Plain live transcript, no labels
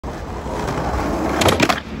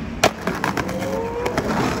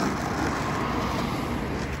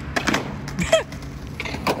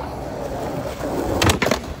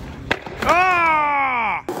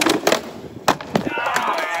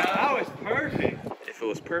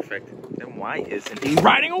angle is perfect. Then why isn't he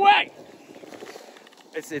riding away?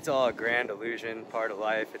 It's all a grand illusion, part of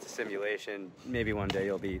life. It's a simulation. Maybe one day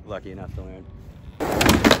you'll be lucky enough to learn.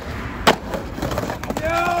 No!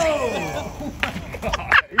 Oh my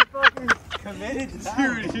God. You fucking committed to that.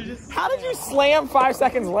 Dude, you just... How did you slam 5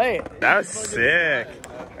 seconds late? That was sick.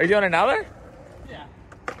 Are you doing another? Yeah.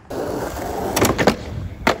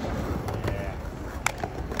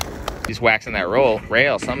 He's waxing that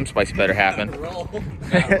rail. Something spicy better happen.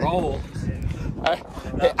 Roll.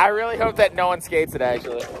 I really hope that no one skates it,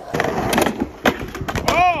 actually.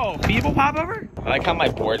 Oh, feeble pop over? I like how my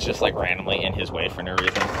board's just like randomly in his way for no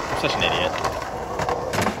reason. I'm such an idiot.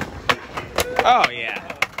 Oh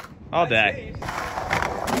yeah, all day. Man,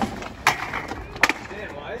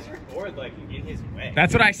 why is your board like in his way?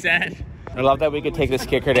 That's what I said. I love that we could take this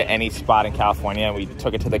kicker to any spot in California and we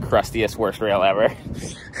took it to the crustiest, worst rail ever.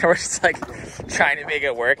 We're just like trying to make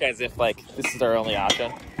it work as if like this is our only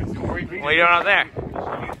option. What are you doing out there?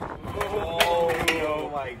 Oh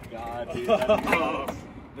my God, dude.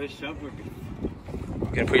 The shove would be... You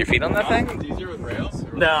gonna put your feet on that thing? It's easier with rails?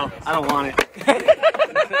 No, I don't want it.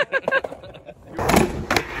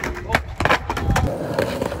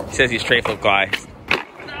 He says he's tray flip guy.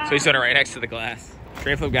 So he's doing it right next to the glass.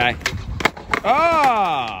 Tray flip guy.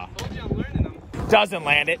 Oh! Told you I'm learning them. Doesn't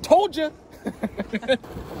land it. Told you.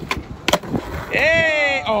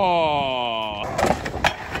 Hey! Oh!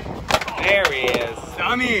 There he is.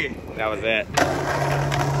 Dummy! That was it.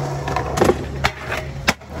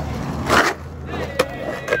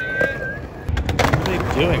 What are they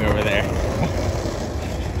doing over there?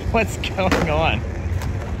 What's going on?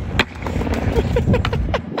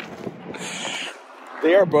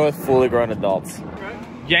 They are both fully grown adults.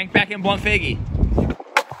 Yank back in blunt figgy.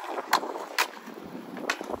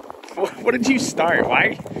 What did you start?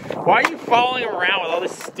 Why are you following him around with all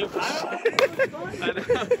this stupid shit?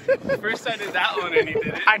 First I did that one and he did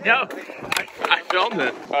it. I know. I filmed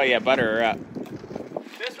it. Oh yeah, butter her up.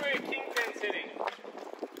 This way your kingpin's hitting.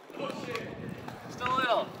 Oh shit. Just a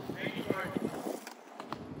little.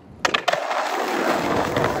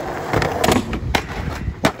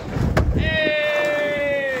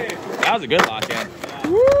 Hey! That was a good lock in.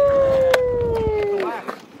 Woo!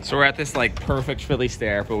 So we're at this like perfect Philly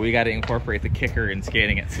stare, but we got to incorporate the kicker in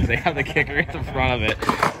skating it. So they have the kicker at the front of it.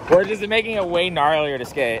 We're just making it way gnarlier to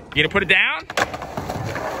skate. You gonna put it down?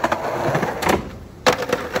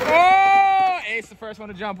 Oh! Ace the first one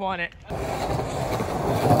to jump on it.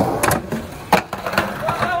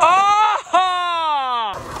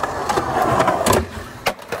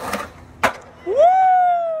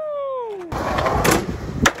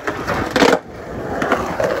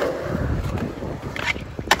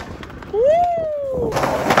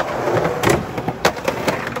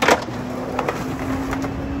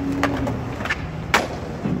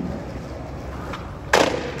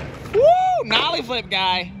 Nollie flip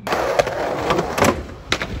guy.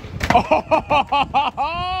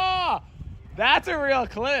 Oh, that's a real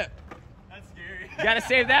clip. That's scary. You gotta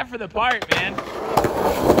save that for the part, man.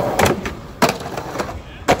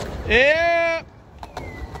 Yeah.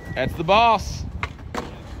 That's the boss.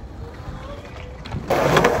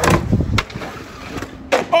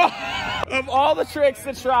 Oh, of all the tricks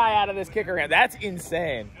to try out of this kicker ramp, that's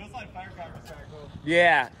insane. It was like firecracker cool.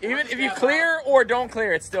 Yeah, even if you clear or don't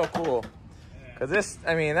clear, it's still cool. Cause this,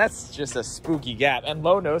 I mean, that's just a spooky gap, and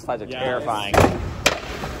low nose slides are terrifying.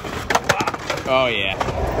 Oh yeah.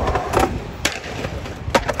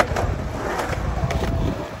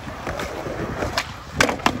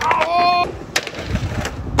 Oh!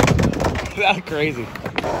 That's crazy.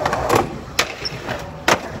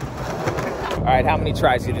 All right, how many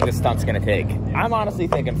tries do you think this stunt's gonna take? I'm honestly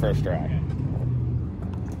thinking first try.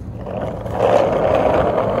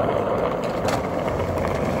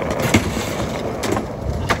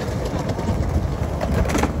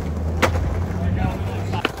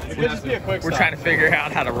 We're trying to figure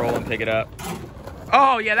out how to roll and pick it up.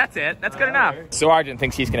 Oh, yeah, that's it. That's good enough. So Arjun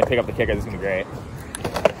thinks he's gonna pick up the kicker. This is gonna be great.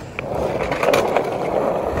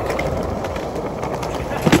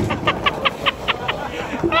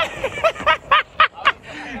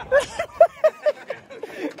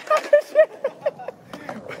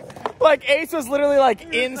 Like Ace was literally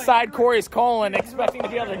like inside Corey's colon, expecting to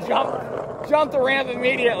be able to jump the ramp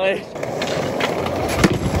immediately.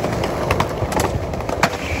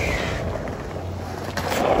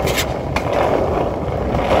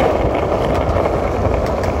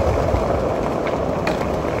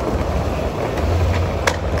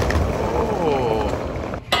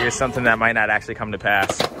 Here's something that might not actually come to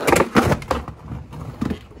pass. Can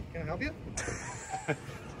I help you?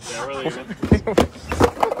 Yeah, really.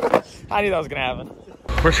 I knew that was gonna happen.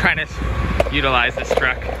 We're trying to utilize this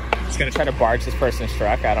truck. He's gonna try to barge this person's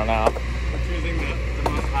truck. I don't know. We're choosing the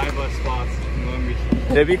most high bus spots in Long Beach.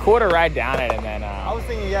 It'd be cool to ride down it and then. I was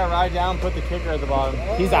thinking, yeah, ride down, put the kicker at the bottom.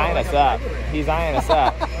 He's eyeing us up. He's eyeing us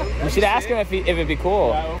up. We should ask him if it'd be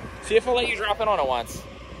cool. Yeah. See if he'll let you drop in on it once.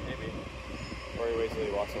 Maybe. Or he waits till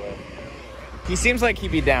he walks away. He seems like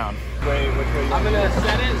he'd be down. Wait, which way? I'm gonna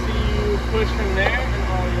set it so you push from there and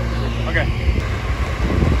all you push. Okay.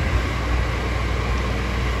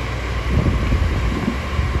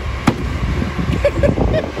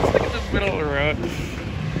 It's like in the middle of the road.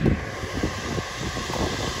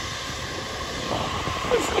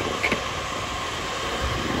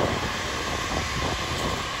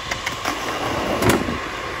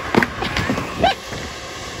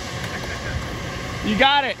 You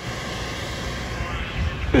got it.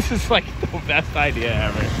 This is like the best idea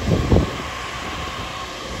ever.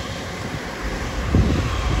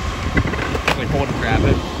 Like hold and grab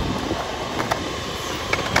it.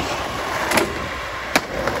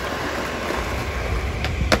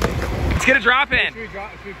 Let's get a drop in. Should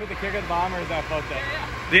we put the kicker at the bottom or is that float there?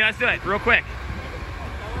 Yeah, let's do it real quick.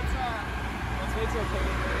 Let's wait till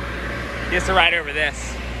He has to ride over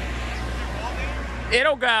this.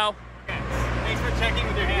 It'll go. Thanks for checking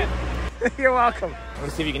with your hand. You're welcome.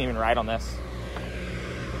 Let's see if you can even ride on this.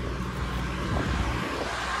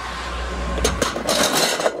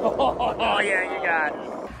 Oh yeah, you got it.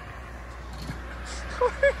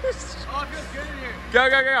 Oh, it feels good in here. Go,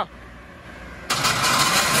 go, go.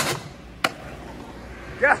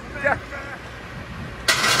 Go, go.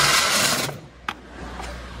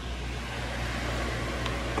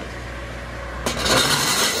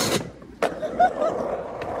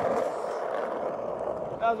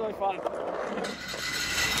 That was really fun.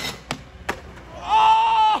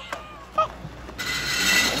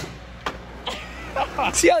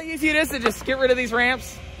 See how easy it is to just get rid of these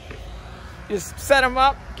ramps? Just set them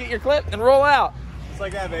up, get your clip, and roll out. Just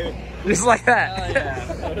like that, baby. Just like that. Oh,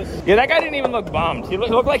 yeah. Yeah, that guy didn't even look bummed. He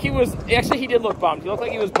looked like he was. Actually, he did look bummed. He looked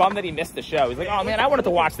like he was bummed that he missed the show. He's like, "Oh man, I wanted to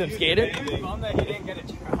watch them skate it." He was bummed that he didn't get a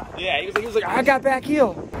try. Yeah, he was like, "I got back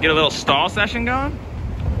heel." Get a little stall session going.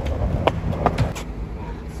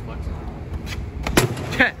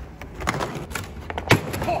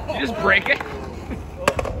 You just break it.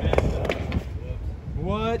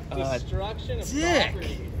 What destruction of dick.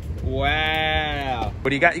 property. Wow. What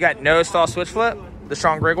do you got? You got no stall switch flip? The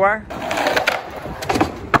strong brig wire?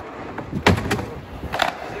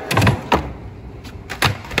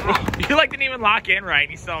 You like didn't even lock in right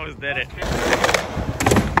and you still almost did it.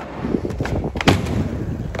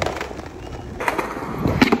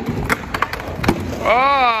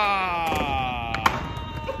 Oh!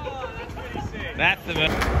 That's the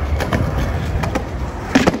move.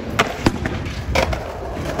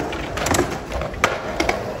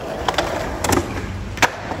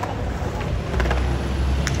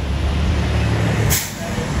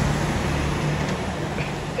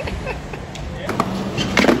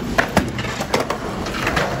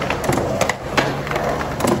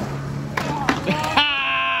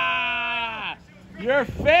 You're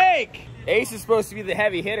fake! Ace is supposed to be the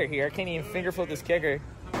heavy hitter here. Can't even finger flip this kicker.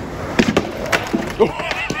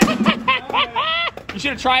 You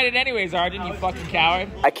should have tried it anyways, Arjun, you fucking coward.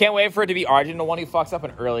 I can't wait for it to be Arjun, the one who fucks up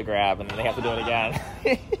an early grab, and then they have to do it again.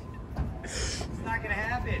 It's not gonna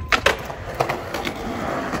happen.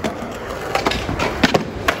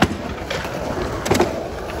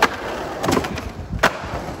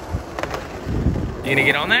 You gonna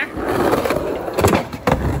get on there?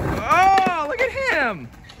 Oh, look at him!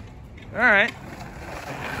 All right.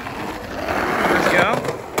 Let's go.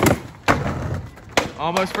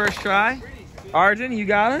 Almost first try. Arjun, you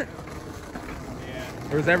got it?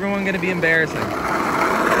 Yeah. Or is everyone gonna be embarrassing?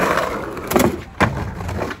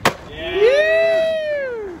 Yeah.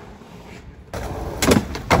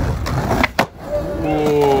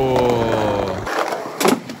 Whoa.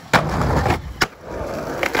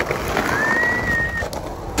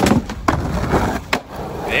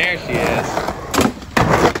 There she is.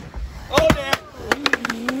 Oh, damn.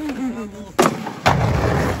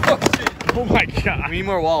 Oh my God. We need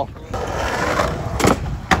more wall.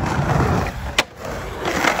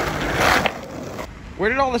 Where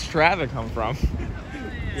did all this traffic come from?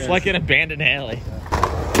 It's like an abandoned alley.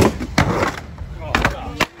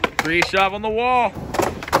 Free shove on the wall.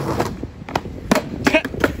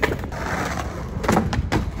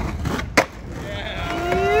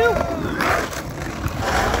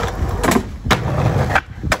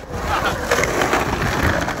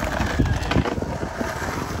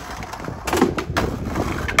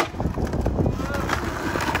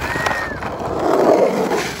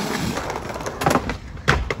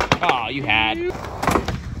 all you had.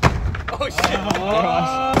 Oh shit.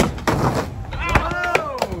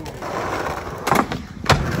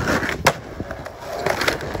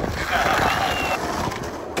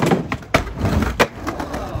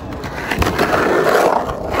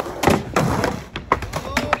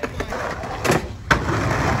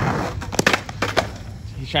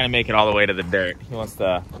 He's trying to make it all the way to the dirt. He wants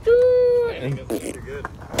to.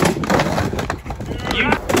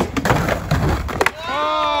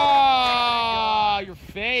 Oh, you're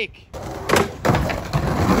fake.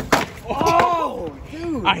 Oh,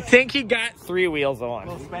 dude. I think he got 3 wheels on.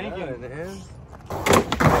 Well, spanking it is.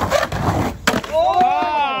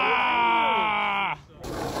 Ah!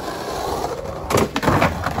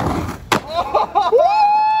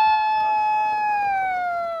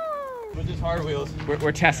 With just hard wheels.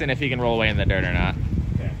 We're testing if he can roll away in the dirt or not.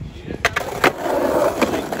 Okay.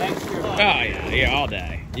 Oh yeah, all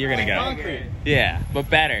day. You're gonna go. Concrete. Yeah, but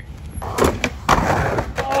better.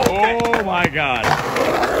 Oh my god.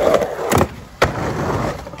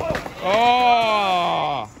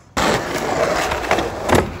 Oh.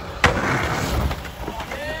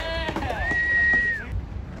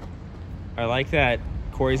 I like that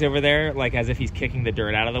Corey's over there, like as if he's kicking the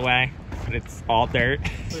dirt out of the way, but it's all dirt.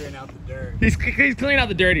 Clearing out the dirt. He's cleaning out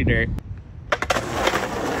the dirty dirt.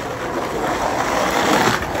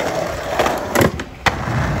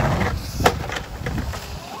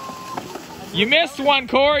 You missed one,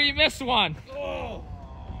 Corey. You missed one. Oh.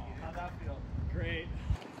 How'd that feel? Great.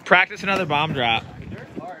 Practice another bomb drop.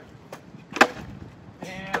 Dirt's hard.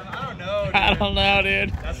 Damn, I don't know, dude. I don't know,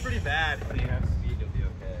 dude. That's pretty bad. When you have speed, you'll be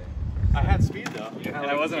okay. I had speed though. And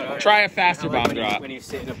I wasn't. Try a faster bomb drop. When you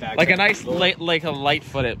sit in a back. Like a nice, like a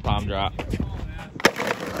light-footed bomb drop.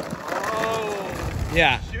 Oh.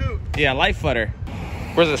 Yeah. Shoot. Yeah, light footer.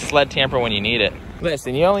 Where's the sled tamper when you need it?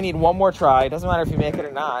 Listen, you only need one more try. It doesn't matter if you make it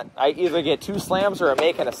or not. I either get 2 slams or a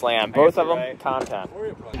making a slam. Both of them, right. content.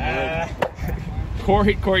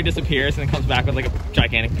 Corey disappears and then comes back with like a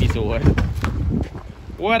gigantic piece of wood.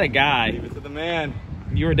 What a guy. Leave it to the man.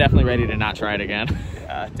 You were definitely ready to not try it again.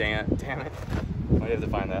 Damn it. Why have to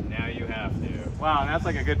find that? Now you have to. Wow, and that's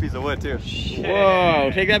like a good piece of wood too.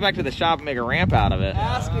 Whoa, take that back to the shop and make a ramp out of it.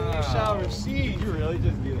 Asking you shall receive. Did you really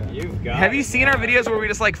just do that? You've got Have you seen our videos where we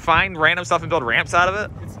just like find random stuff and build ramps out of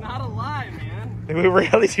it? It's not a lie, man. We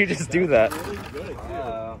really do just do that. Really good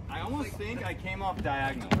too. I almost think I came off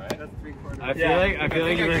diagonal, right? That's 3/4. I feel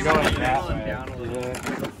like you're gonna go like that way. Down a little bit.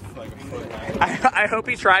 Like a foot back. I hope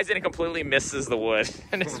he tries it and completely misses the wood.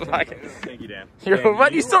 And it's fucking. Thank you, Dan.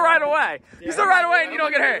 But you still ride away. You still ride away and you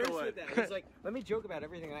don't get hurt. He's like, let me joke about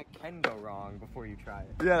everything that can go wrong before you try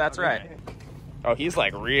it. Yeah, that's right. Oh, he's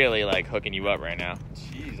like really like hooking you up right now.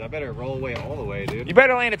 Jeez, I better roll away all the way, dude. You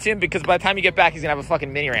better land it, Tim, because by the time you get back, he's gonna have a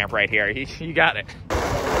fucking mini ramp right here. You got it.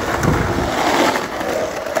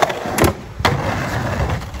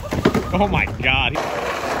 Oh my god.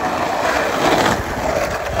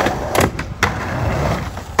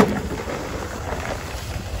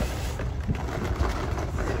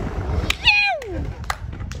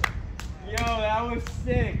 Yo, that was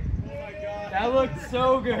sick. Oh my god. That looked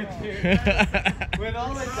so good, dude. With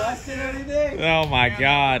all the dust and everything. Oh my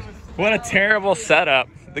god. What a terrible setup.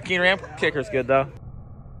 The keen ramp kicker's good though.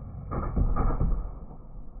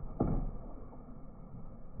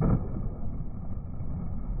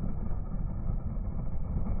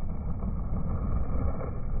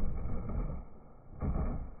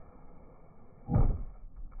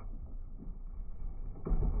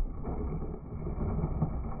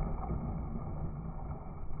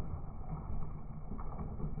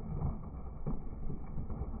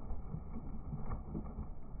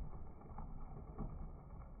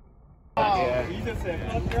 Yeah. He just said,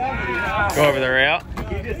 "Fuck gravity." Huh? Go over the rail.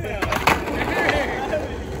 He just said,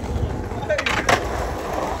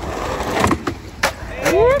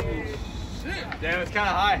 damn, it's kind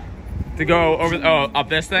of high. To go over, up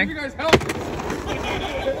this thing? You guys help.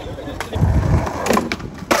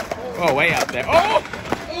 Oh, way up there. Oh!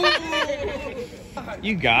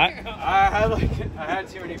 You got. I had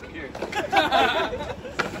too many beers.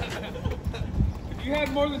 If you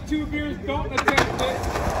had more than 2 beers, don't attempt it.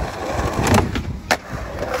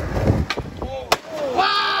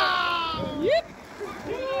 Wow! Yep.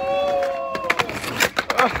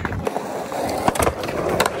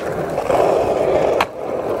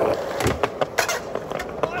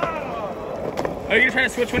 Are you trying to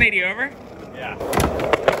switch 180 over? Yeah.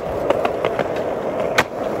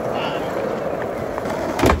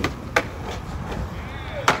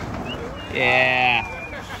 Yeah.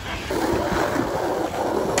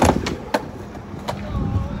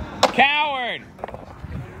 Coward!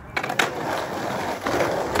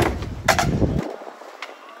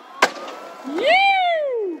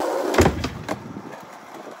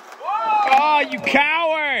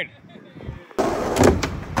 coward!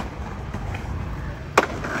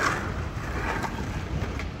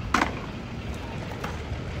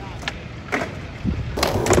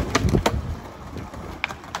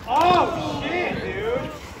 Oh shit,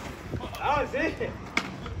 dude! That was it.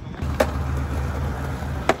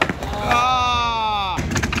 Ah!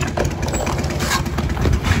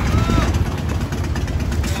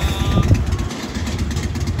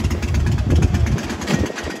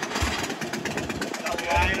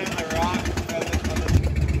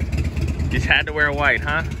 Just had to wear white,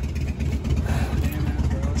 huh?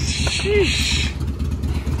 Sheesh.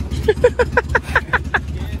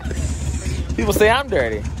 People say I'm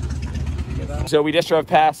dirty. So we just drove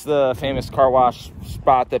past the famous car wash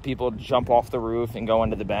spot that people jump off the roof and go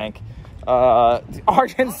into the bank.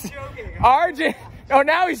 Arjun, oh,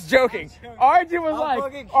 now he's joking. Arjun was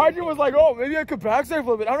like, oh, maybe I could backside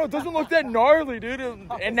flip it. I don't know, it doesn't look that gnarly, dude.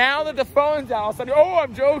 And now that the phone's out, all of a sudden, oh,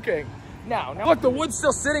 I'm joking. No. Look, the wood's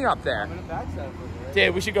still sitting up there.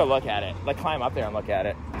 Dude, we should go look at it. Like, climb up there and look at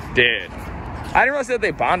it. Dude, I didn't realize that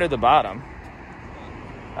they bonded the bottom.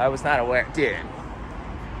 I was not aware. Dude.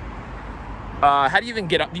 How do you even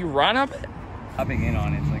get up? Do you run up it? Hopping in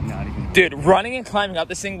on it's like not even. Dude, running and climbing up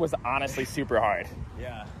this thing was honestly super hard.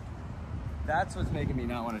 Yeah. That's what's making me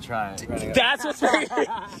not want to try it. That's what's making me.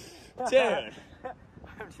 Dude.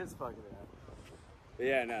 I'm just fucking it up. But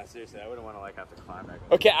yeah, no, seriously, I wouldn't want to like have to climb back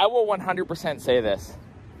up. Okay, I will 100% say this.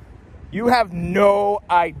 You have no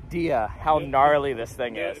idea how gnarly this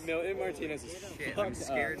thing is. Milton Martinez is I'm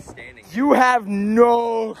scared standing. You have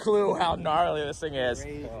no clue how gnarly this thing is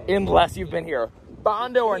unless you've been here.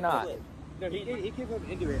 Bondo or not. No, he kicked up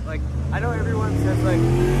into it. Like, I know everyone says like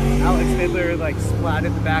Alex Midler like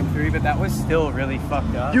splatted the back three, but that was still really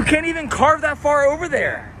fucked up. You can't even carve that far over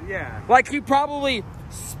there. Yeah. Like he probably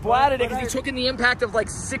splatted it because he took in the impact of like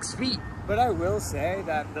 6 feet. But I will say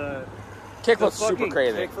that the kickflip's super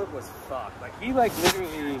crazy. Kickflip was fucked. Like he like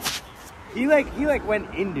literally, he like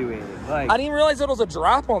went into it. Like I didn't even realize it was a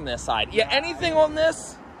drop on this side. Yeah, anything on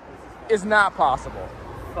this is not possible.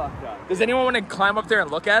 Fucked up. Does anyone want to climb up there and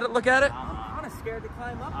look at it? Look at it. I'm kind of scared to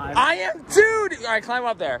climb up. I am, dude. All right, climb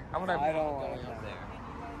up there. I don't want to up there.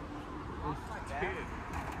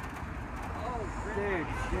 Dude,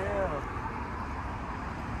 chill.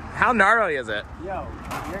 How gnarly is it? Yo,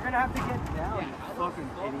 you're gonna have to get down, you fucking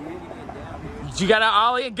idiot. You gotta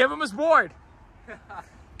ollie and give him his board.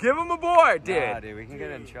 Give him a board, dude. Nah, dude, we can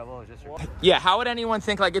get in trouble. Just yeah, how would anyone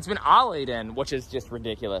think like it's been ollied in, which is just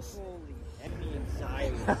ridiculous.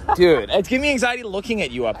 Dude, it's giving me anxiety looking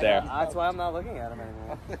at you up there. That's why I'm not looking at him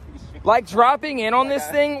anymore. Like dropping in on this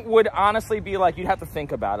thing would honestly be like, you'd have to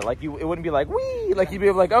think about it. Like it wouldn't be like, wee, like you'd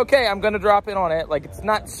be like, okay, I'm gonna drop in on it. Like it's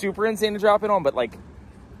not super insane to drop in on, but like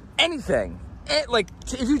anything, like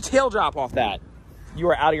if you tail drop off that, you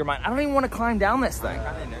are out of your mind. I don't even want to climb down this thing.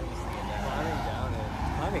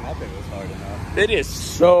 Climbing up it was hard enough. It is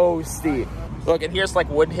so steep. Look, and here's like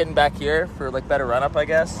wood hidden back here for like better run up, I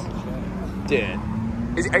guess. Dude,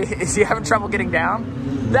 is he having trouble getting down?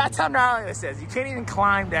 That's how gnarly this is. You can't even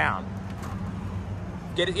climb down.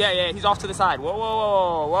 Get it? Yeah, he's off to the side. Whoa, whoa,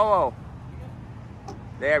 whoa, whoa, whoa.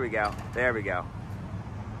 There we go. There we go.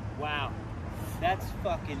 Wow. That's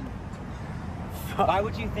fucking... Why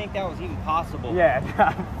would you think that was even possible? Yeah,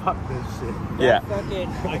 fuck this shit. Yeah. Fucking,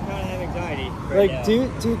 I kind of have anxiety Like, now.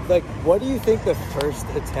 dude, like, what do you think the first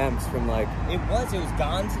attempts from, like... It was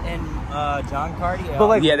Gons and John Cardi. But,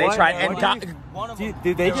 like, Yeah, they what- tried, what and do you- one of Dude, them,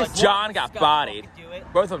 did they were just- like, John got Scott bodied. could do it.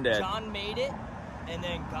 Both of them did. John made it, and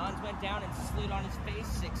then Gons went down and slid on his face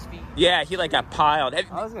 6 feet. Yeah, he like got piled. I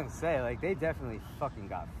was gonna say, like, they definitely fucking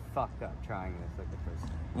got fucked up trying this, like, the first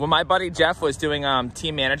time. When my buddy Jeff was doing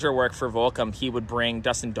team manager work for Volcom, he would bring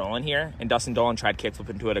Dustin Dolan here, and Dustin Dolan tried kickflip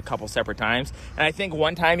into it a couple separate times. And I think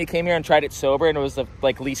one time he came here and tried it sober, and it was the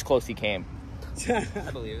like least close he came. I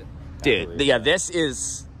believe it. Dude, yeah, this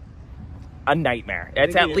is a nightmare.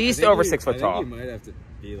 It's at least over 6 foot tall. I think you might have to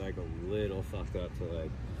be like a little fucked up to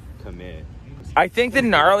like commit. I think the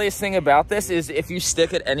gnarliest thing about this is if you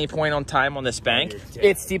stick at any point on time on this bank,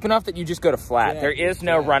 it's steep enough that you just go to flat. There is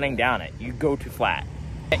no running down it. You go to flat.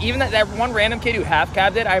 Even that one random kid who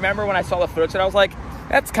half-cabbed it, I remember when I saw the footage, I was like,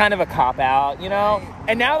 that's kind of a cop-out, you know?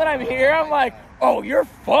 And now that I'm here, I'm like, oh, you're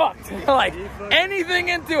fucked. Like, anything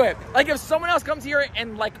into it. Like, if someone else comes here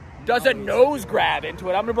and, like, does a nose grab into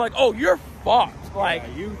it, I'm gonna be like, oh, you're fucked. Like,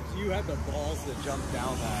 you have the balls to jump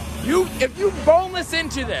down that. if you boneless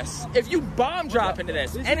into this, if you bomb drop into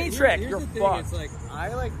this, any trick, you're fucked. It's like,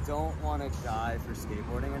 I like don't want to die for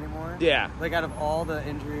skateboarding anymore. Yeah. Like out of all the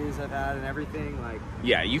injuries I've had and everything, like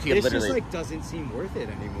Yeah, you can it literally just like doesn't seem worth it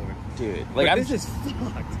anymore. Dude, like this is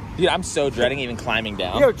fucked. Dude, I'm so dreading even climbing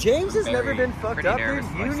down. Yo, James has never been fucked up, dude.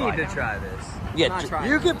 You need to down. try this. Yeah,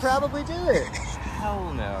 You could probably do it.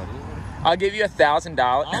 Hell no, dude. I'll give you $1,000.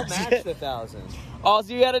 I'll match the 1,000. All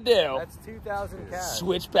you gotta do. That's 2,000 cash.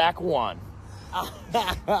 Switch back one.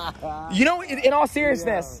 You know, in all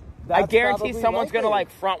seriousness, I guarantee someone's gonna like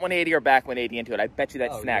front 180 or back 180 into it. I bet you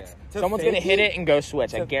that's next. Yeah. Someone's gonna hit it and go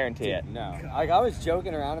switch. I guarantee it. No. Like I was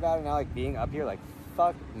joking around about it now, like being up here, like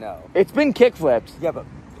fuck no. It's been kickflips. Yeah, but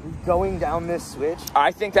going down this switch.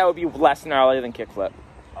 I think that would be less gnarly than kickflip.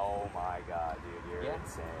 Oh my god, dude, you're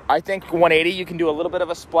insane. I think 180 you can do a little bit of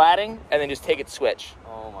a splatting and then just take it switch.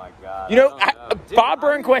 Oh my god. You know, Bob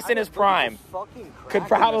Burnquist in his prime could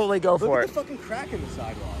probably go for Look it. at the fucking crack in the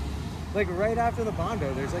sidewalk. Like right after the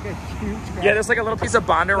Bondo, there's like a huge crack. Yeah, there's like a little piece of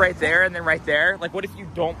Bondo right there and then right there. Like, what if you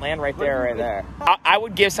don't land right there or right there? I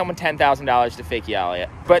would give someone $10,000 to fake ollie it.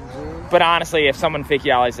 But honestly, if someone fake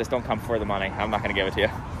ollies this, don't come for the money. I'm not gonna give it to you.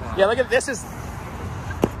 Yeah, look at this.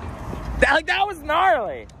 That was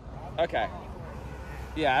gnarly. Okay.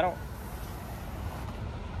 Yeah, I don't.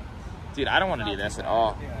 Dude, I don't want to do this at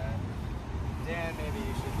all. Dan, maybe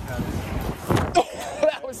you should cut it.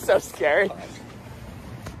 That was so scary.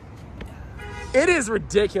 It is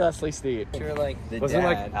ridiculously steep. Sure, like the Wasn't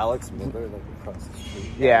dad, like Alex Miller like across the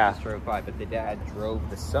street? Yeah. just drove by, but the dad drove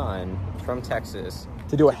the son from Texas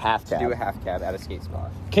To do a half to cab. do a half cab at a skate spot.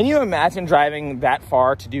 Can you imagine driving that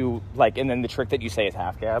far to do, like, and then the trick that you say is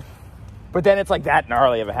half cab? But then it's like that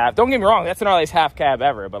gnarly of a half. Don't get me wrong, that's the gnarliest half cab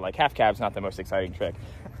ever, but like half cab's not the most exciting trick.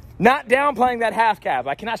 Not downplaying that half cab.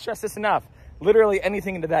 I cannot stress this enough. Literally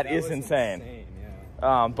anything into that is insane. Yeah.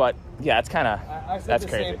 But yeah, it's kind of, I said that's the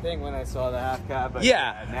crazy. same thing when I saw the half cab. But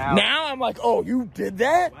Yeah, now I'm like, oh, you did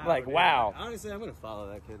that? Like, dude. wow. Honestly, I'm gonna follow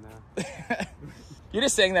that kid now. You're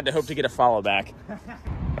just saying that to hope to get a follow back.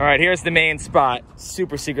 All right, here's the main spot,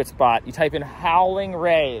 super secret spot. You type in Howling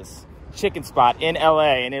Ray's chicken spot in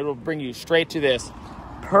LA and it'll bring you straight to this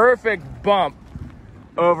perfect bump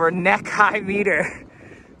over neck high meter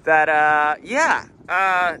that,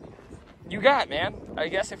 you got, man. I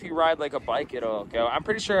guess if you ride like a bike, it'll go. I'm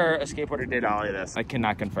pretty sure a skateboarder did ollie this. I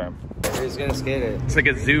cannot confirm. He's gonna skate it. It's like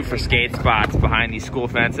a zoo for skate spots behind these school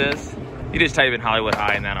fences. You just type in Hollywood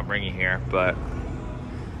High and that'll bring you here. But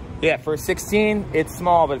yeah, for 16, it's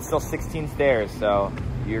small, but it's still 16 stairs. So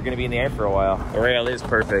you're gonna be in the air for a while. The rail is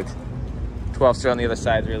perfect. 12 still on the other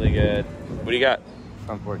side is really good. What do you got?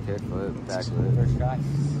 Front board kickflip, backflip. First try.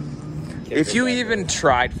 If you even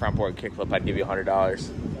tried front board kickflip, I'd give you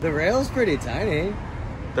 $100. The rail's pretty tiny.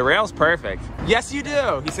 The rail's perfect. Yes, you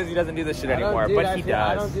do. He says he doesn't do this shit anymore, but he does.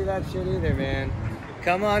 I don't do that shit either, man.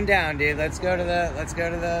 Come on down, dude. Let's go to the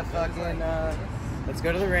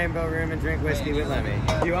Rainbow Room and drink whiskey with Lemmy.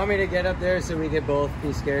 Do you want me to get up there so we could both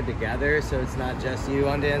be scared together, so it's not just you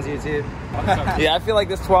on Dan's YouTube? Yeah, I feel like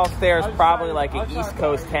this 12 stair is probably like an East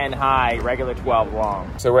Coast 10 high, regular 12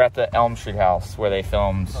 long. So we're at the Elm Street house where they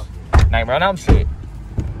filmed Nightmare on Elm Street.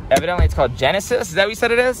 Evidently it's called Genesis. Is that what you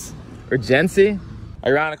said it is? Or Gency?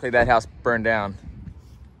 Ironically, that house burned down.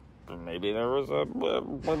 Maybe there was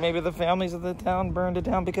maybe the families of the town burned it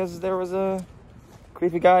down because there was a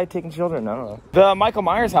creepy guy taking children. I don't know. The Michael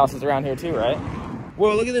Myers house is around here too, right?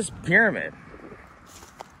 Whoa, look at this pyramid.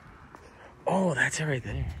 Oh, that's it right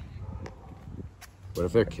there. What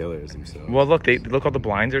if they're killers themselves? Well, look, look, all the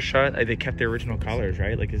blinds are shut. They kept their original colors,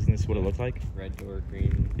 right? Like, isn't this what it looked like? Red door,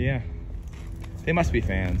 green. Yeah. They must be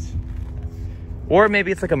fans. Or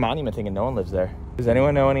maybe it's like a monument thing and no one lives there. Does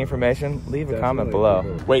anyone know any information? Leave a comment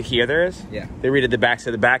below. Wait, here there is? Yeah. They redid the back, so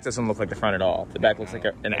the back doesn't look like the front at all. The back looks like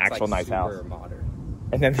an actual nice house. Modern.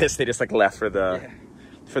 And then this, they just like left for the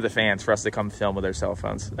fans, for us to come film with their cell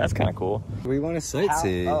phones. That's kind of cool. We want to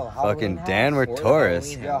sightsee. Fucking House Dan, we're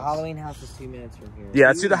tourists. Yo, Halloween house is 2 minutes from here. Yeah,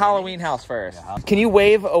 let's do the Halloween house first. Can you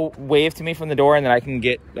wave to me from the door and then I can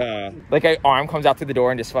get, like an arm comes out through the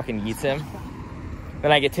door and just fucking yeets him?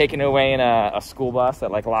 Then I get taken away in a school bus that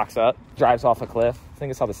like locks up, drives off a cliff. I think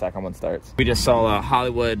it's how the second one starts. We just saw a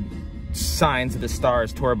Hollywood Signs of the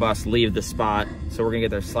Stars tour bus leave the spot, so we're gonna get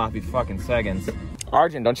their sloppy fucking seconds.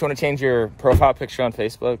 Arjun, don't you want to change your profile picture on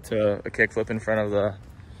Facebook to a kickflip in front of the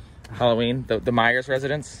Halloween, the Myers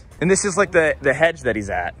residence? And this is like the hedge that he's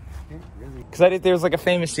at. Because there's like a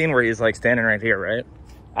famous scene where he's like standing right here, right?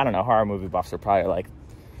 I don't know, horror movie buffs are probably like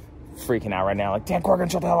freaking out right now, like, Dan Corrigan,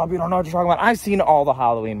 shut the hell up, you don't know what you're talking about. I've seen all the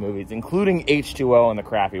Halloween movies, including H2O and the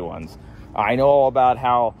crappy ones. I know all about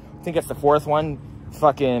how, I think it's the fourth one,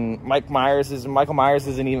 fucking Michael Myers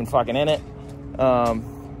isn't even fucking in it.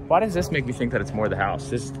 Why does this make me think that it's more the house?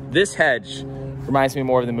 This hedge reminds me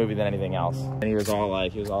more of the movie than anything else. And he was all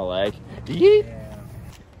like, yeet. Yeah.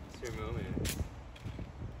 It's your moment.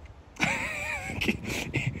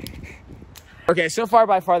 Okay, so far,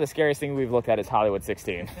 by far, the scariest thing we've looked at is Hollywood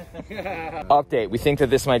 16. Update, we think that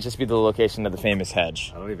this might just be the location of the famous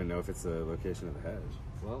hedge. I don't even know if it's the location of the hedge.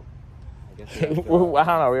 Well, I guess I don't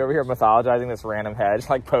know, we're over here mythologizing this random hedge,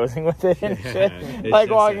 like posing with it and shit. Like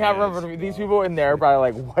walking out from these people in there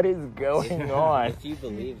probably like, what is going on? If you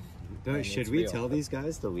believe. Should we tell these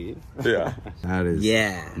guys to leave? Yeah. That is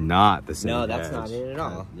not the same. No, that's hedge. not it at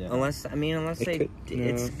all. Yeah. Unless I mean it's the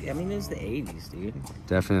 80s, dude.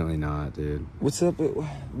 Definitely not, dude. What's up?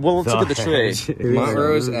 Well, let's look at the tree.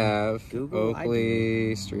 Montrose Ave,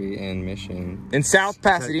 Oakley Street, and Mission. In South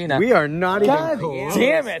Pasadena. We are not even God close.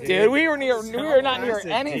 damn it, dude. We were not near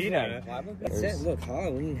anything. It said, look,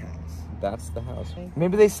 Halloween house. That's the house.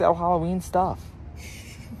 Maybe they sell Halloween stuff.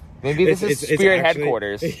 Maybe this is Spirit actually,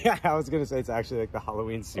 headquarters. Yeah, I was gonna say it's actually like the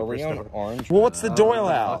Halloween Are we on superstore. Orange? Well, what's the Doyle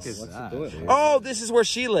house? What's the Doyle? Oh, this is where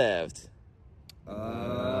she lived.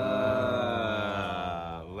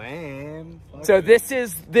 Lame. So this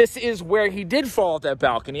is where he did fall at that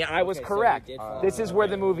balcony. I was correct. This is where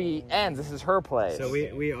the movie ends. This is her place. So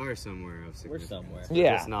we are somewhere of We're significance. somewhere.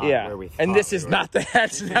 yeah, It's not yeah. where we And thought this we is were. not the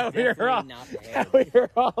hedge that we were all. Not the hedge. We were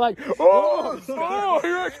all like, oh,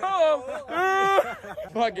 here I come.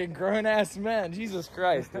 Fucking grown ass men. Jesus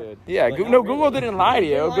Christ, dude. Yeah, Google didn't lie to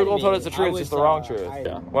you. Google told us the truth, just the wrong truth.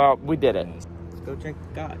 Yeah. Well, we did it. Let's go drink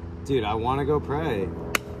God. Dude, I want to go pray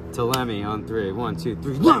to Lemmy on 3. 1, 2,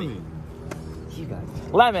 3. Lemmy. You guys.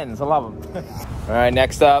 Lemons, I love them. All right,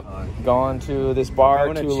 next up, going to this bar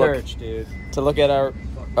Going to look church, dude. to look at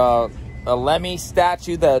a Lemmy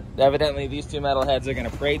statue that evidently these two metalheads are gonna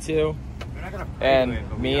pray to,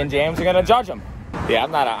 and me and James are gonna judge them. Yeah,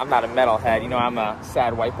 I'm not a metalhead. You know, I'm a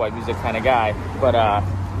sad white boy music kind of guy. But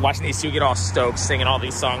watching these two get all stoked, singing all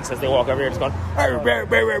these songs as they walk over here, just going.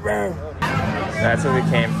 That's what we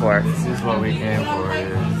came for. This is what we came for,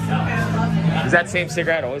 dude. Is that same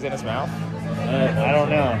cigarette always in his mouth? I don't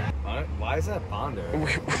know. Why is that Bondo?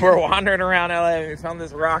 We're wandering around LA and we found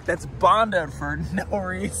this rock that's bonded for no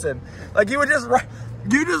reason. Like you just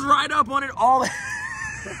ride up on it all.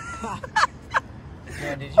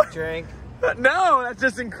 Man, did you drink? No, that's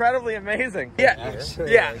just incredibly amazing. Yeah,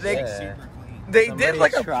 yeah. They did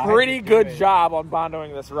like a pretty good job on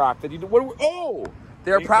bondoing this rock. That you oh,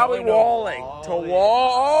 they're probably walling to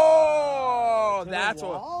wall. Oh, that's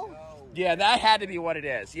what. Yeah, that had to be what it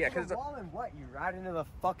is. Yeah, because What? You ride into the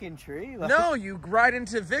fucking tree? no, you ride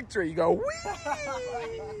into victory. You go whee.